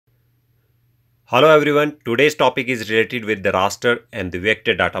Hello everyone, today's topic is related with the raster and the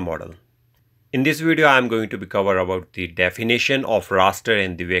vector data model. In this video, I am going to cover about the definition of raster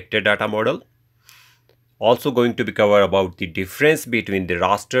and the vector data model. Also going to cover about the difference between the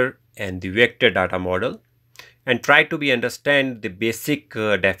raster and the vector data model and try to understand the basic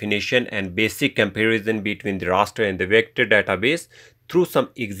definition and basic comparison between the raster and the vector database through some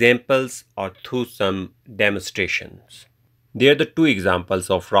examples or through some demonstrations. There are the two examples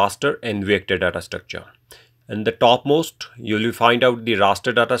of raster and vector data structure. In the topmost, you will find out the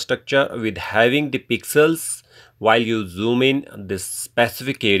raster data structure with having the pixels while you zoom in this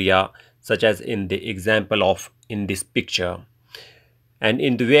specific area, such as in the example of in this picture. And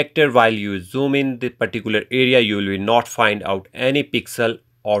in the vector, while you zoom in the particular area, you will not find out any pixel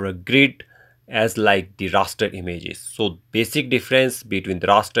or a grid as like the raster images. So basic difference between the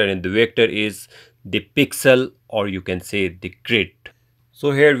raster and the vector is the pixel, or you can say the grid.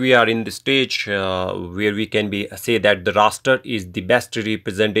 So here we are in the stage where we can say that the raster is the best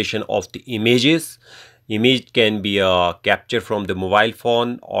representation of the images. Image can be captured from the mobile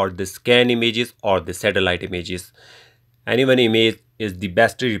phone or the scan images or the satellite images. Any one image is the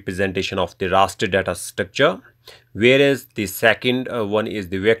best representation of the raster data structure, whereas the second one is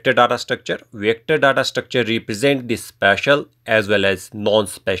the vector data structure. Vector data structure represent the spatial as well as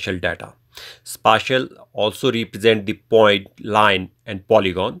non-spatial data. Spatial also represent the point, line and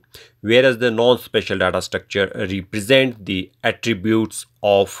polygon, whereas the non-spatial data structure represent the attributes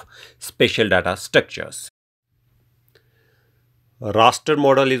of spatial data structures. A raster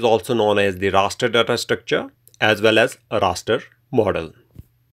model is also known as the raster data structure as well as a raster model.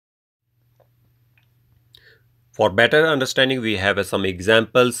 For better understanding, we have some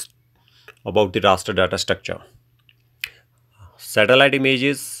examples about the raster data structure. Satellite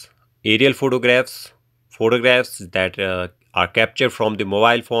images, aerial photographs, photographs that are captured from the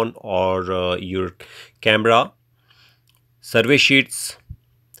mobile phone or your camera, survey sheets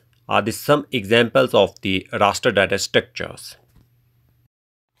are some examples of the raster data structures.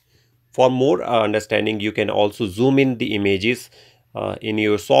 For more understanding, you can also zoom in the images in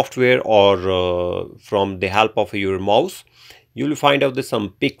your software or from the help of your mouse. You will find out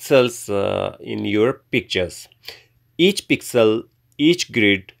some pixels in your pictures. Each pixel, each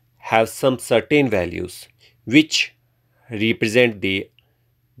grid have some certain values which represent the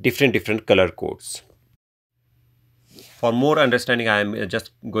different color codes. For more understanding, I am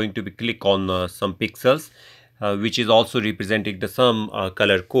just going to click on some pixels which is also representing the some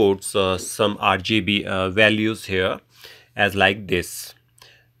color codes, some RGB values here as like this.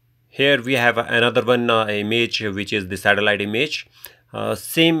 Here we have another one image which is the satellite image.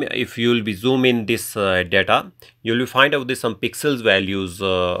 Same, if you will be zoom in this data, you will find out some pixels values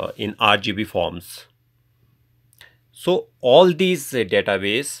in RGB forms. So all these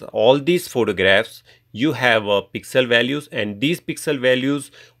database, all these photographs, you have pixel values, and these pixel values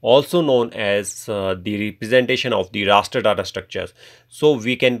also known as the representation of the raster data structures. So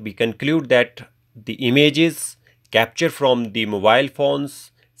we can conclude that the images captured from the mobile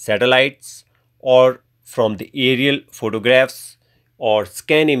phones, satellites, or from the aerial photographs or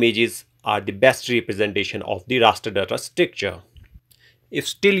scan images are the best representation of the raster data structure. If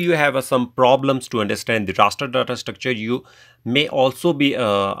still you have some problems to understand the raster data structure, you may also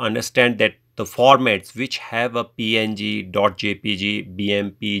understand that the formats which have a PNG, .jpg,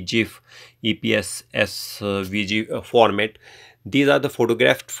 BMP, GIF, EPS, SVG format, these are the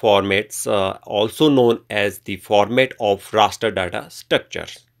photographed formats, also known as the format of raster data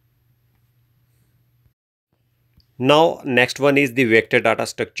structures. Now next one is the vector data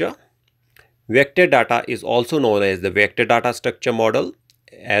structure. Vector data is also known as the vector data structure model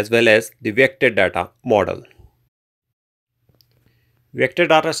as well as the vector data model. Vector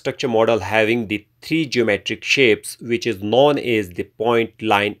data structure model having the three geometric shapes which is known as the point,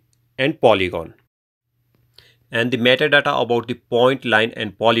 line and polygon. And the metadata about the point, line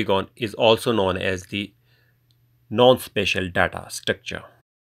and polygon is also known as the non-spatial data structure.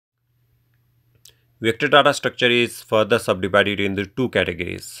 Vector data structure is further subdivided into two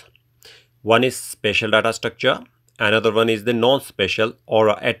categories. One is spatial data structure, another one is the non-spatial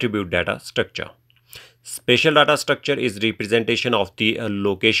or attribute data structure. Spatial data structure is representation of the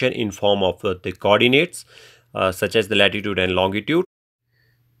location in form of the coordinates such as the latitude and longitude,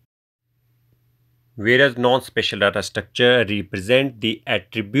 whereas non-spatial data structure represent the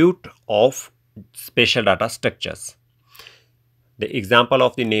attribute of spatial data structures. The example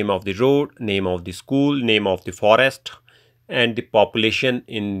of the name of the road, name of the school, name of the forest and the population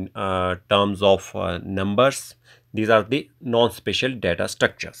in terms of numbers. These are the non-spatial data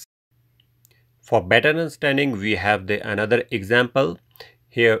structures. For better understanding, we have another example.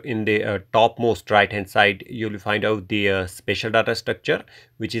 Here in the topmost right hand side, you will find out the spatial data structure,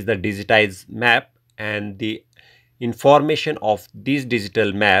 which is the digitized map, and the information of this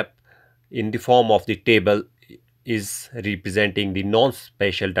digital map in the form of the table is representing the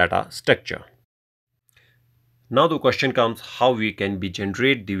non-spatial data structure. Now the question comes, how we can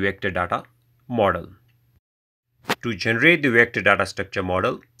generate the vector data model. To generate the vector data structure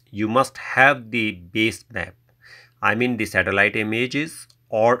model, you must have the base map, I mean the satellite images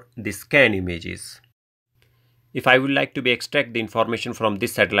or the scan images. If I would like to extract the information from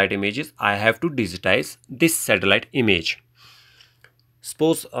this satellite images, I have to digitize this satellite image.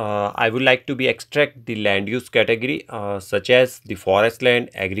 Suppose I would like to extract the land use category such as the forest land,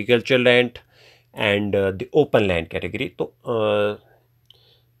 agricultural land, and the open land category. So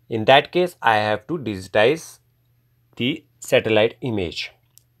in that case, I have to digitize the satellite image.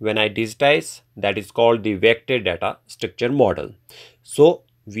 When I digitize, that is called the vector data structure model. So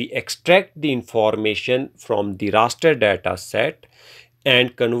we extract the information from the raster data set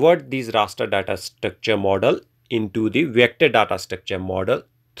and convert this raster data structure model into the vector data structure model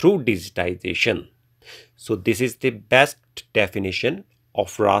through digitization. So this is the best definition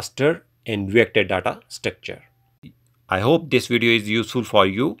of raster and vector data structure. I hope this video is useful for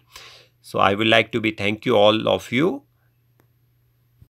you. So I would like to thank you all of you